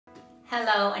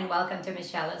Hello and welcome to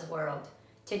Michelle's World.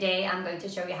 Today I'm going to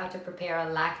show you how to prepare a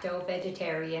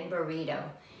lacto-vegetarian burrito.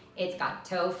 It's got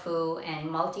tofu and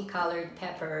multicolored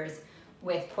peppers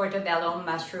with portobello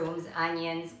mushrooms,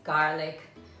 onions, garlic,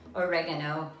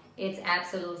 oregano. It's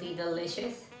absolutely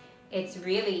delicious. It's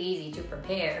really easy to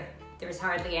prepare. There's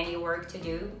hardly any work to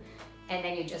do. And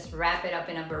then you just wrap it up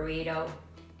in a burrito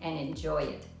and enjoy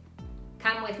it.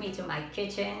 Come with me to my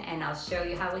kitchen and I'll show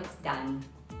you how it's done.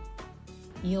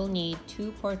 You'll need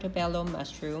 2 portobello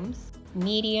mushrooms,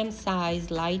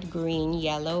 medium-sized light green,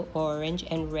 yellow, orange,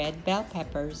 and red bell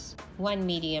peppers, 1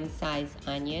 medium-sized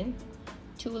onion,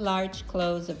 2 large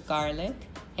cloves of garlic,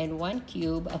 and 1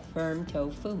 cube of firm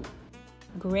tofu.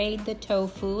 Grate the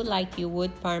tofu like you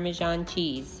would Parmesan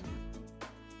cheese.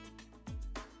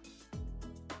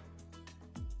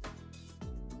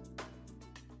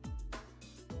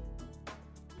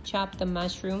 Chop the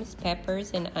mushrooms,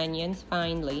 peppers, and onions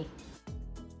finely.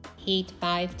 Heat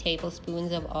 5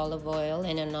 tablespoons of olive oil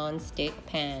in a non-stick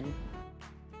pan.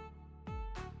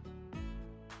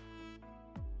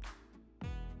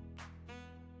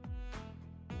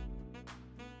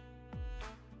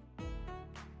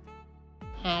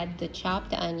 Add the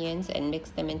chopped onions and mix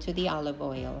them into the olive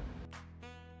oil.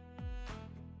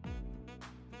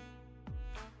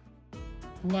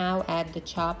 Now add the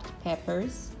chopped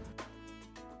peppers.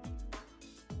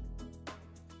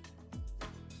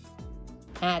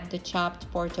 Add the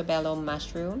chopped portobello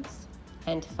mushrooms,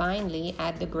 and finally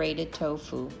add the grated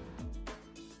tofu.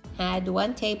 Add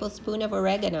 1 tablespoon of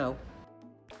oregano,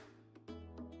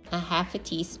 a half a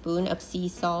teaspoon of sea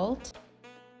salt,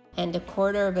 and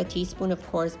 1/4 teaspoon of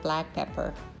coarse black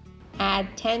pepper.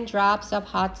 Add 10 drops of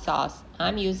hot sauce.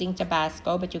 I'm using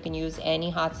Tabasco, but you can use any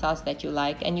hot sauce that you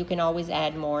like, and you can always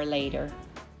add more later.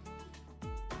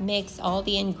 Mix all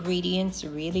the ingredients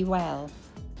really well.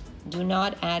 Do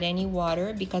not add any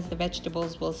water because the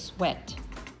vegetables will sweat.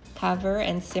 Cover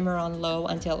and simmer on low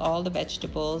until all the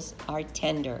vegetables are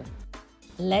tender.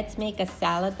 Let's make a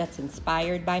salad that's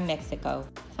inspired by Mexico.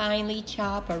 Finely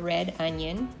chop a red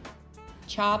onion.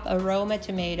 Chop a Roma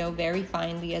tomato very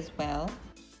finely as well.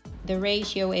 The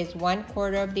ratio is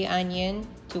 1/4 of the onion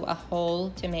to a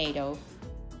whole tomato.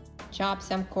 Chop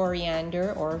some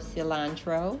coriander or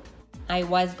cilantro. I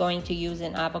was going to use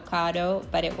an avocado,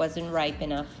 but it wasn't ripe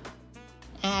enough.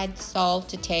 Add salt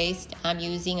to taste. I'm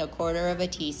using 1/4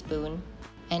 teaspoon.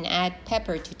 And add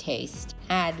pepper to taste.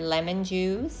 Add lemon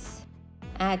juice.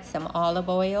 Add some olive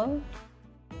oil.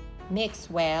 Mix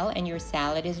well and your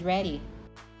salad is ready.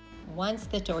 Once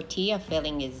the tortilla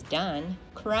filling is done,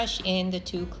 crush in the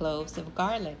 2 cloves of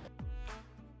garlic.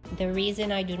 The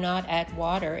reason I do not add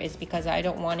water is because I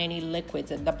don't want any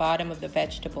liquids at the bottom of the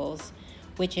vegetables,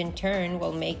 which in turn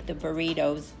will make the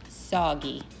burritos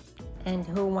soggy. And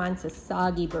who wants a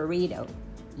soggy burrito?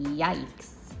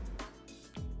 Yikes!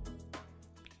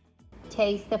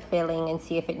 Taste the filling and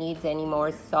see if it needs any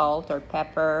more salt or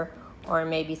pepper or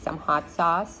maybe some hot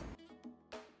sauce.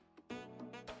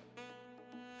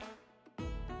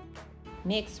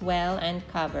 Mix well and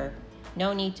cover.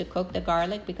 No need to cook the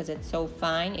garlic because it's so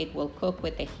fine it will cook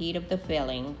with the heat of the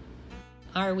filling.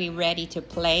 Are we ready to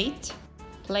plate?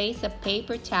 Place a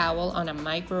paper towel on a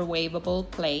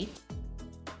microwavable plate.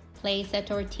 Place a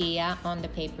tortilla on the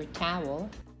paper towel.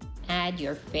 Add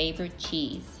your favorite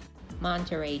cheese.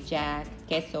 Monterey Jack,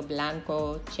 queso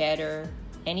blanco, cheddar,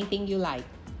 anything you like.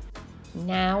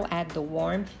 Now add the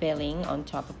warm filling on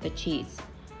top of the cheese.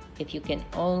 If you can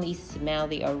only smell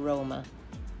the aroma.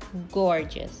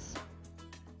 Gorgeous.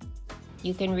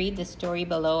 You can read the story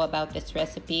below about this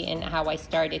recipe and how I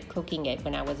started cooking it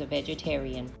when I was a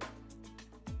vegetarian.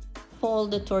 Fold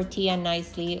the tortilla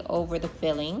nicely over the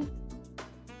filling.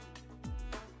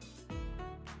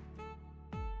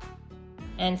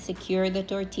 And secure the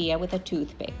tortilla with a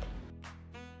toothpick.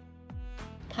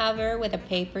 Cover with a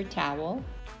paper towel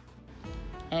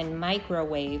and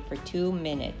microwave for 2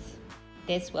 minutes.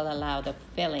 This will allow the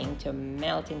filling to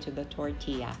melt into the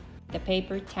tortilla. The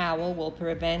paper towel will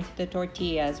prevent the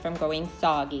tortillas from going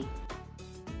soggy.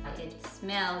 It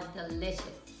smells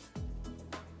delicious.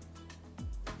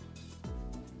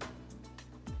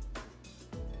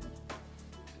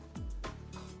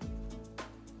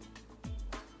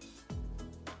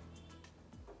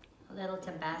 A little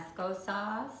Tabasco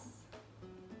sauce.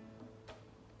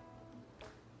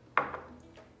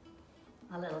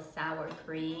 A little sour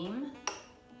cream.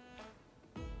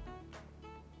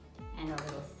 And a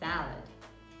little salad.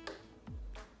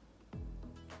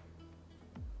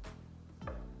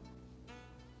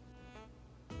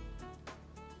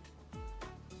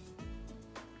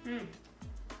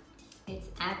 It's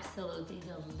absolutely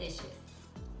delicious.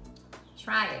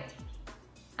 Try it.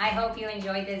 I hope you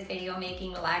enjoyed this video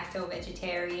making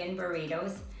lacto-vegetarian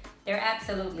burritos. They're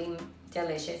absolutely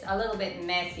delicious, a little bit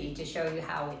messy to show you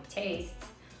how it tastes,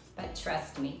 but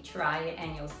trust me, try it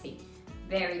and you'll see.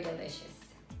 Very delicious.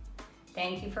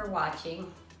 Thank you for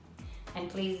watching, and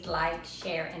please like,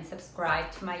 share, and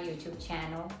subscribe to my YouTube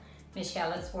channel,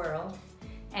 Michela's World,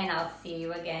 and I'll see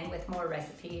you again with more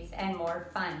recipes and more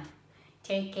fun.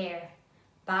 Take care.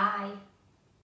 Bye.